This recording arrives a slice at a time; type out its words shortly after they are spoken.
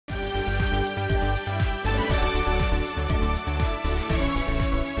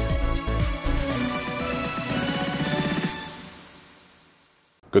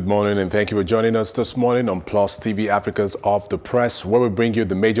Good morning and thank you for joining us this morning on Plus TV Africa's Off the Press, where we bring you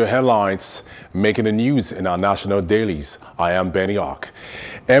the major headlines making the news in our national dailies. I am Benny Ark.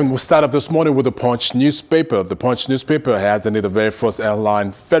 And we'll start off this morning with the Punch newspaper. The Punch newspaper has in it the very first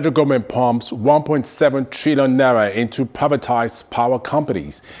headline: federal government pumps 1.7 trillion naira into privatized power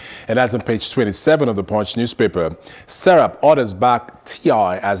companies. And that's on page 27 of the Punch newspaper. Serap orders back TI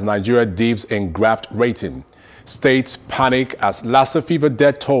as Nigeria dips in graft rating. States panic as Lassa fever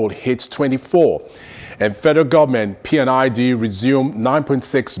death toll hits 24. And federal government P&ID resume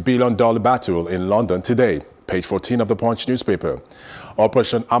 $9.6 billion battle in London today. Page 14 of the Punch newspaper.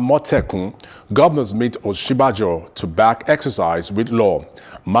 Operation Amotekun. Governors meet Asiwaje to back exercise with law.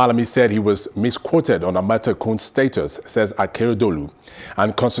 Malami said he was misquoted on Amotekun status, says Akinpelu.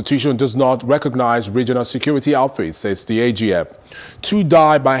 And Constitution does not recognize regional security outfits, says the AGF. 2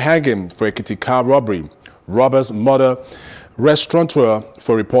 die by hanging for Ekiti car robbery. Robbers murder restaurateur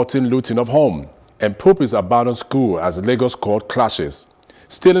for reporting looting of home. And pupils abandon school as Lagos court clashes.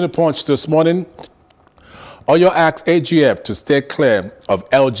 Still in the Punch this morning, Oyo asks AGF to stay clear of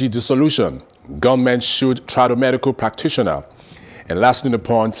LG dissolution. Government should tradomedical practitioner. And lastly in the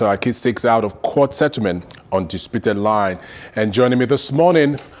Punch, Saraki seeks out of court settlement on disputed line. And joining me this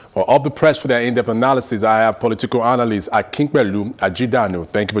morning of the press for their in-depth analysis, I have political analyst Akinpelu Ajidahun.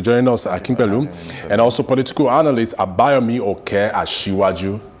 Thank you for joining us, Akinpelu. And also political analyst Abayomi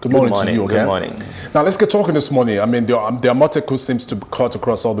Asiwaje. Good morning to you, okay? Good morning. Now let's get talking this morning. I mean, the Amotekun seems to cut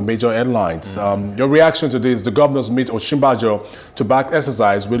across all the major headlines. Your reaction to this: the governors meet Asiwaje to back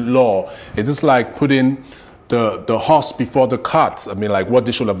exercise with law. Is this like putting the horse before the cart? I mean, like what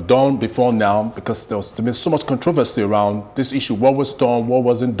they should have done before now, because there's been so much controversy around this issue. What was done, what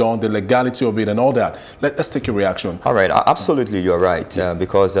wasn't done, the legality of it and all that. Let's take your reaction. All right, absolutely, you're right.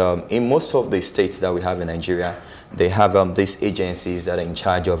 Because in most of the states that we have in Nigeria, they have these agencies that are in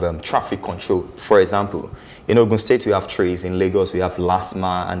charge of traffic control. For example, in Ogun State, we have Trace. In Lagos, we have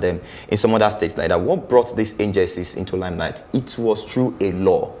Lassa, and then in some other states like that. What brought these agencies into limelight? It was through a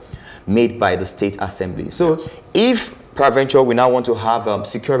law made by the State Assembly. So if peradventure we now want to have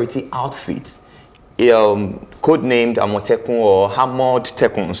security outfits, codenamed Amotekun or Hamod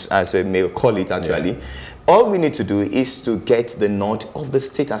Tekuns, as we may call it actually, all we need to do is to get the nod of the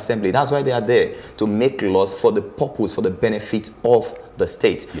State Assembly. That's why they are there, to make laws for the purpose, for the benefit of the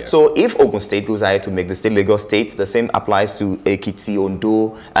state. So if Ogun State goes ahead to make the state Lagos State, the same applies to Ekiti,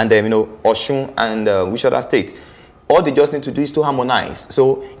 Ondo, and Osun, and which other state? All they just need to do is to harmonize.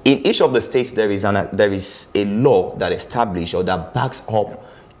 So in each of the states, there is a law that establishes or that backs up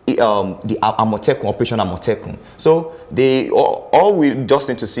the Amotekun, Operation Amotekun. So all we just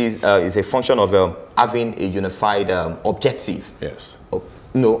need to see is a function of having a unified objective. Yes.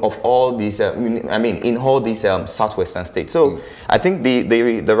 Of all these, in all these southwestern states. So I think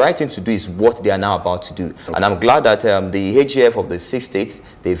the right thing to do is what they are now about to do. And I'm glad that the AGF of the 6 states,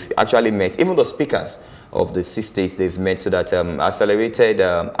 they've actually met, even the speakers of the 6 states, they've met so that accelerated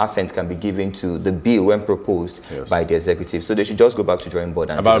assent can be given to the bill when proposed by the executive. So they should just go back to drawing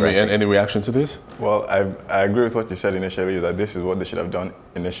board. And any reaction to this? Well, I agree with what you said initially, that this is what they should have done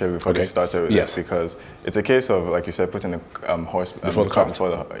initially before they started with this, because it's a case of, like you said, putting the horse before the cart.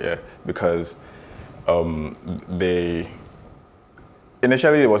 Because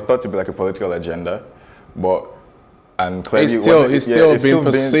initially it was thought to be like a political agenda, but clearly it's still being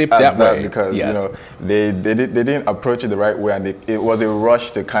perceived that way, because they didn't approach it the right way, and it was a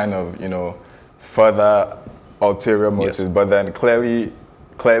rush to kind of further ulterior motives. But then clearly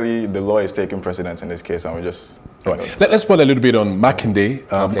the law is taking precedence in this case, and we just let's put a little bit on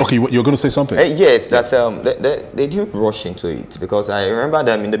Makinde. Okay, you're going to say something? Yes, that they did rush into it, because I remember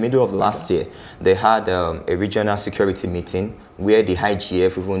them in the middle of last year. They had a regional security meeting where the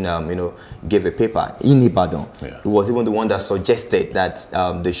IGF even gave a paper in Ibadan. It was even the one that suggested that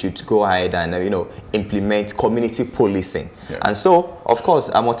they should go ahead and implement community policing. And so, of course,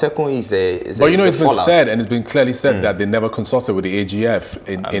 Amotekun is a but it's been said, and it's been clearly said, that they never consulted with the AGF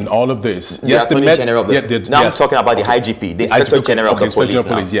in all of this. Yes, the Attorney General of the now I'm talking about the IGP, the Inspector General of the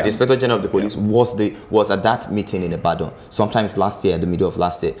Police. The Inspector General of the Police was at that meeting in Ibadan, sometimes last year, at the middle of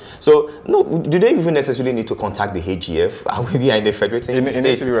last year. So, no, do they even necessarily need to contact the AGF? We are in the federating state. It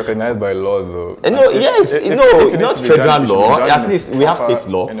needs to be recognized by law, though. Not federal law. At least we have state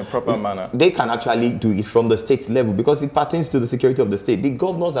law. In a proper manner. They can actually do it from the state level, because it pertains to the security of the state. The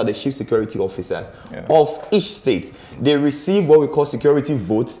governors are the chief security officers of each state. They receive what we call security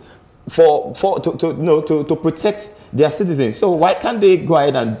votes to protect their citizens. So why can't they go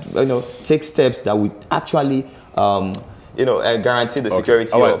ahead and take steps that would actually guarantee the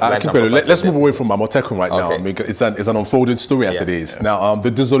security of lives and property. Let's move away from Amotekun right now. I mean, it's an unfolding story as it is. Yeah. Now,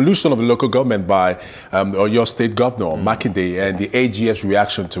 the dissolution of the local government by your state governor, Makinde, and the AGF's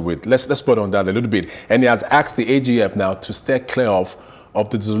reaction to it. Let's put on that a little bit. And he has asked the AGF now to stay clear of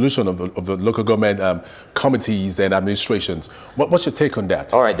the dissolution of the local government committees and administrations. What's your take on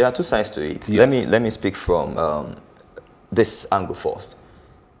that? All right, there are two sides to it. Yes. Let me speak from this angle first.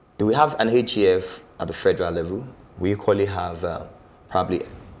 Do we have an AGF at the federal level? We equally have probably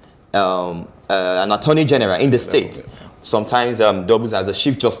an attorney general in the state. Sometimes doubles as the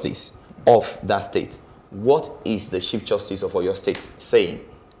chief justice of that state. What is the chief justice of your state saying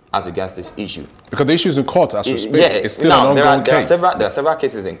as regards this issue? Because the issue is in court as we speak. Yes. It's still an ongoing case. There are several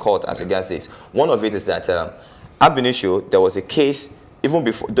cases in court as regards this. One of it is that Ab initio, there was a case even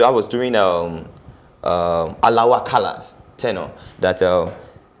before I was doing Alawa Kala's tenure that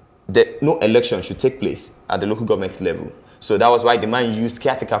no election should take place at the local government level. So that was why the man used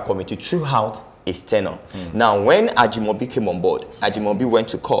caretaker committee throughout his tenure. Now, when Ajimobi came on board, Ajimobi went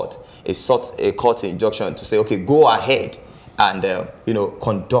to court. He sought a court injunction to say, okay, go ahead and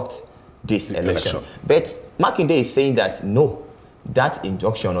conduct this election. But Makinde is saying that no, that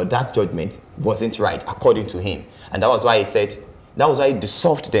injunction or that judgment wasn't right according to him, and that was why he said that was why he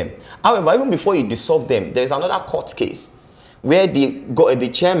dissolved them. However, even before he dissolved them, there is another court case where the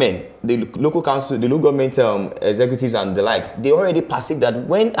chairman, the local council, the local government executives and the likes, they already perceived that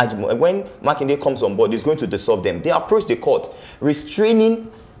when Makinde comes on board, he's going to dissolve them. They approached the court,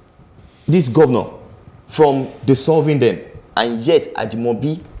 restraining this governor from dissolving them. And yet,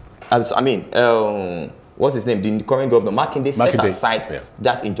 Ajimobi, what's his name? The current governor, Makinde set aside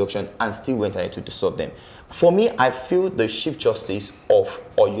that injunction and still went ahead to dissolve them. For me, I feel the Chief Justice of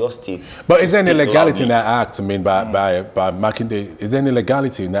Oyo State. But is there any legality in that act? I mean, by Makinde, is there any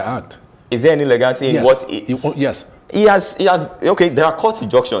legality in that act? Is there any legality in what? Yes. He has, okay, there are court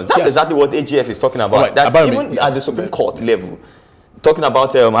injunctions. That's exactly what AGF is talking about. Right. That even at the Supreme Court level, talking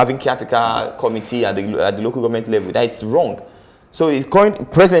about having caretaker committee at the local government level, that it's wrong. So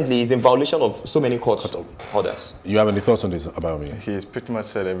presently is in violation of so many court orders. You have any thoughts on this, Abayomi? He's pretty much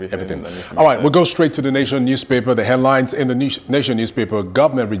said everything. All right, we'll go straight to the Nation newspaper. The headlines in the Nation newspaper: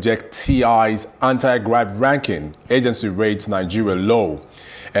 government rejects TI's anti-graft ranking. Agency rates Nigeria low.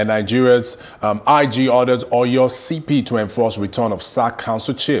 And Nigeria's IG orders Oyo CP to enforce return of SAC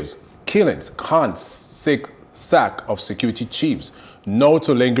council chiefs. Killings can't seek sack of security chiefs. No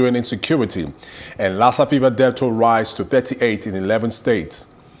to lingering insecurity. And Lassa fever death toll rise to 38 in 11 states.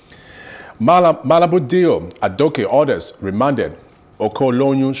 Malabu deal. Adoke orders remanded.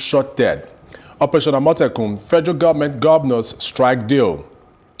 Okolonyu shot dead. Operation Amotekun. Federal government governors strike deal.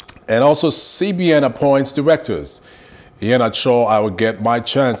 And also CBN appoints directors. Here not sure I will get my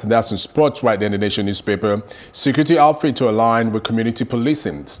chance, and that's in sports right there in the Nation newspaper. Security outfit to align with community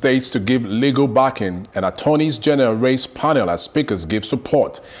policing. States to give legal backing, and attorneys general raise panel as speakers give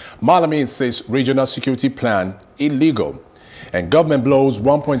support. Malami insists regional security plan illegal. And government blows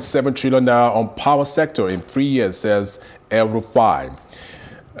 1.7 trillion naira on power sector in 3 years, says El Rufai.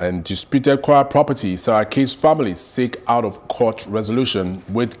 And disputed quiet property, Saraki's family seek out of court resolution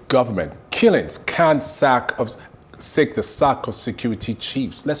with government. Killings can't seek the sack of security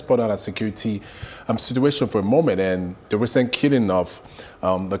chiefs. Let's put on a security situation for a moment, and the recent killing of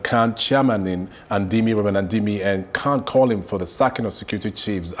the Khan chairman in Andimi, Reverend Andimi, and Khan calling for the sacking of security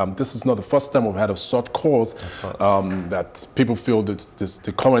chiefs. This is not the first time we've had of such calls that people feel that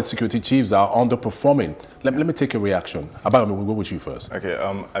the current security chiefs are underperforming. Let me take a reaction. Abayomi, we'll go with you first. Okay,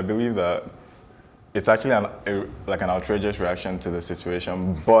 I believe that it's actually like an outrageous reaction to the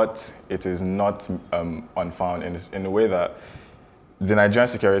situation, but it is not unfound in the way that the Nigerian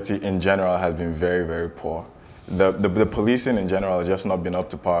security in general has been very, very poor. The policing in general has just not been up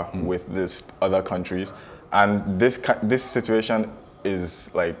to par with this other countries, and this situation is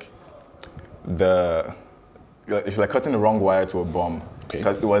like it's like cutting the wrong wire to a bomb,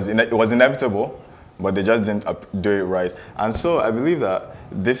 because it was inevitable, but they just didn't do it right. And so I believe that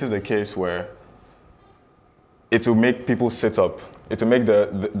this is a case where it will make people sit up. It will make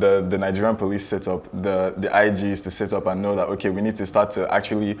the Nigerian police sit up, the IGs to sit up and know that, okay, we need to start to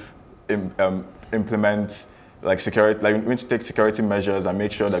actually implement like security, like we need to take security measures and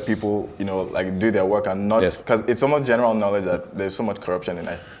make sure that people, like do their work and not, because it's almost general knowledge that there's so much corruption in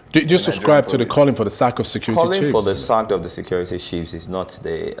it. Do you subscribe to the calling for the sack of security chiefs? Calling for the sack of the security chiefs is not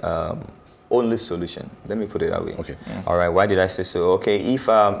the only solution. Let me put it that way. Okay. All right. Why did I say so? Okay.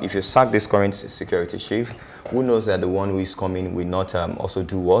 If you sack this current security chief, who knows that the one who is coming will not also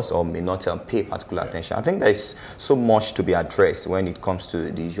do worse or may not pay particular attention. I think there is so much to be addressed when it comes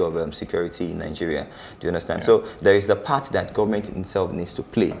to the issue of security in Nigeria. Do you understand? So there is the part that government itself needs to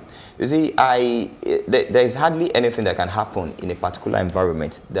play. You see, there is hardly anything that can happen in a particular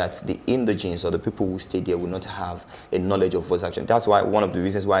environment that the indigenes or the people who stay there will not have a knowledge of voice action. That's why one of the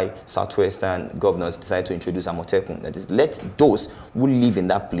reasons why Southwestern governors decided to introduce Amotekun. That is, let those who live in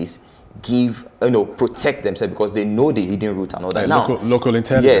that place protect themselves because they know the hidden route and all that. Now, local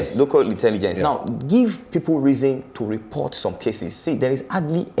intelligence. Yes, local intelligence. Yeah. Now, give people reason to report some cases. See, there is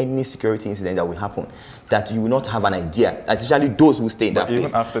hardly any security incident that will happen that you will not have an idea, especially those who stay in that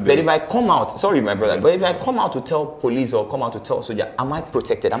place. But if I come out, sorry, my brother, but if I come out to tell police or come out to tell soldier, am I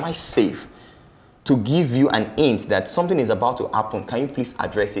protected? Am I safe? To give you an hint that something is about to happen, can you please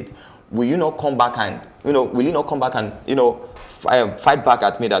address it? Will you not come back and, will you not come back and, fight back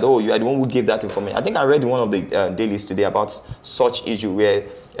at me that, oh, you are the one who gave that information? I think I read one of the dailies today about such issue where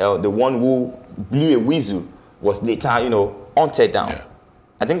the one who blew a whistle was later, hunted down. Yeah.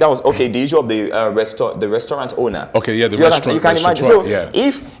 I think that was, okay, the issue of the restaurant owner. Okay, yeah, the restaurant. You can imagine. So yeah.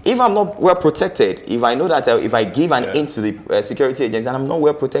 if I'm not well protected, if I know that if I give an hint to the security agents and I'm not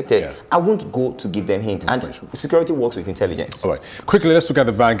well protected, I won't go to give them hint. And security works with intelligence. All right. Quickly, let's look at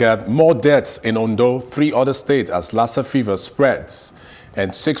the Vanguard. More deaths in Ondo, 3 other states as Lassa fever spreads.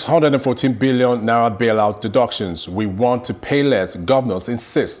 And 614 billion naira bailout deductions. We want to pay less, governors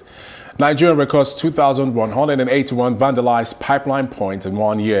insist. Nigeria records 2,181 vandalized pipeline points in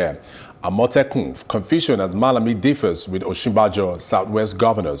 1 year. Amotekun, confusion as Malami differs with Osinbajo, Southwest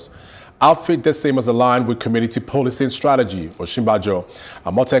governors. Outfit the same as aligned with community policing strategy. Osinbajo,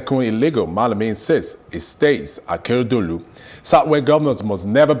 Amotekun illegal. Malami insists it stays. Akeredolu. Southwest governors must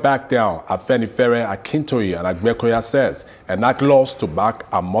never back down. Afenifere, Akintoye and Agbekoya says, enact laws to back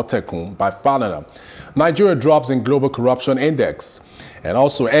Amotekun by Falana. Nigeria drops in global corruption index. And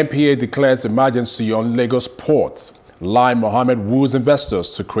also, NPA declares emergency on Lagos ports. Lai Mohammed woos investors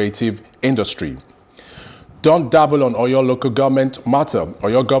to creative industry. Don't dabble on Oyo local government matter.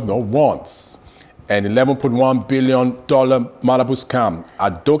 Oyo governor wants an $11.1 billion Malabu scam.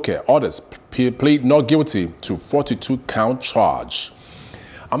 Adoke orders plead not guilty to 42-count charge.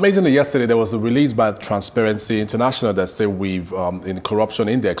 Amazingly, yesterday there was a release by Transparency International that said we've, in the corruption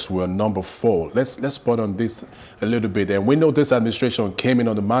index, we're number 4. Let's spot on this a little bit. And we know this administration came in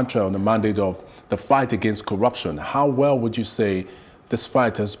on the mantra, on the mandate of the fight against corruption. How well would you say this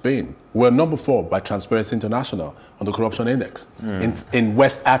fight has been? We're number 4 by Transparency International on the corruption index in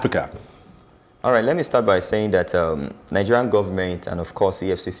West Africa. All right, let me start by saying that Nigerian government and, of course,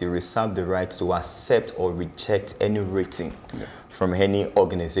 EFCC reserve the right to accept or reject any rating from any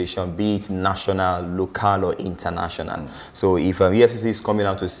organization, be it national, local, or international. So if EFCC is coming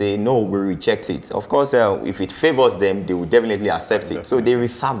out to say, no, we reject it, of course, if it favors them, they will definitely accept it. So they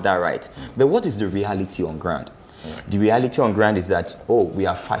reserve that right. But what is the reality on ground? The reality on ground is that, oh, we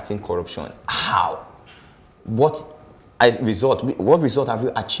are fighting corruption. How? What result have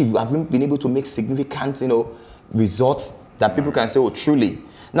we achieved? Have we been able to make significant, results that people can say, oh, truly?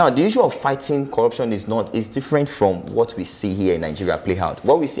 Now, the issue of fighting corruption is different from what we see here in Nigeria play out.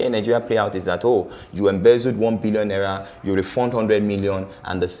 What we see in Nigeria play out is that, oh, you embezzled 1 billion naira, you refund 100 million,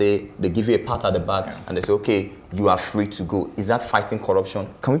 and they give you a pat at the back, and they say, okay, you are free to go. Is that fighting corruption?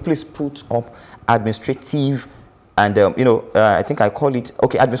 Can we please put up administrative and, I think I call it,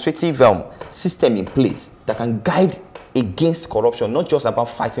 okay, administrative system in place that can guide against corruption, not just about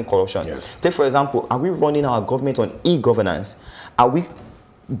fighting corruption. Yes. Take, for example, are we running our government on e-governance? Are we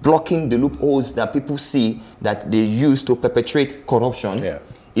blocking the loopholes that people see that they use to perpetrate corruption? Yeah.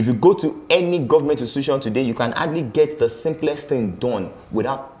 If you go to any government institution today, you can hardly get the simplest thing done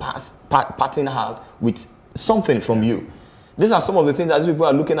without passing out with something from you. These are some of the things that people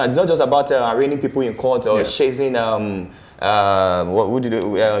are looking at. It's not just about arraigning people in court or chasing Yahoo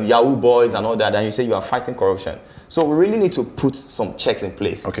boys and all that, and you say you are fighting corruption. So we really need to put some checks in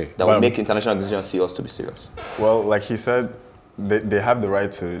place that will make international organizations see us to be serious. Well, like he said, they have the right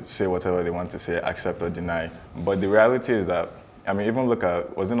to say whatever they want to say, accept or deny. But the reality is that, I mean, even look at,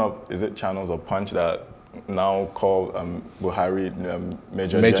 is it Channels or Punch that now call Buhari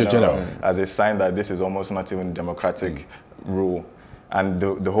Major General as a sign that this is almost not even democratic rule. And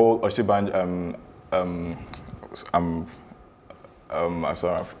the whole Oshiban, I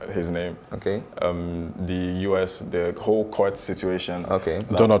saw his name. Okay. The U.S., the whole court situation. Okay.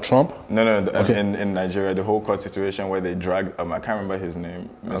 Donald Trump? No. Okay. In Nigeria, the whole court situation where they dragged, I can't remember his name,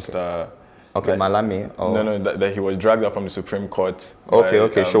 Mr. Okay, Malami. Or... No, that he was dragged out from the Supreme Court. Okay,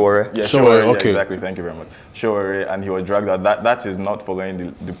 okay, Showore. Yeah, Showore, yeah, okay. exactly. Thank you very much. Showore, and he was dragged out. That is not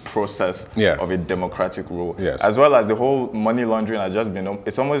following the process of a democratic rule. Yes. As well as the whole money laundering has just been,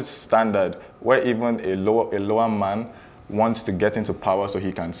 it's almost standard where even a lower man wants to get into power so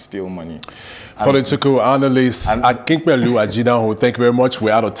he can steal money. Political analyst Akinpelu Ajidahun, thank you very much.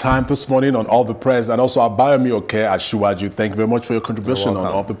 We're out of time this morning on All the Press, and also Abayomi Asiwaje, thank you very much for your contribution on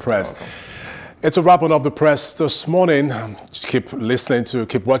All the Press. It's a wrap on All the Press this morning. Keep listening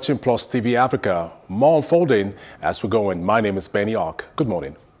keep watching Plus TV Africa. More unfolding as we're going. My name is Benny Ark. Good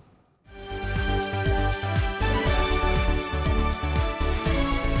morning.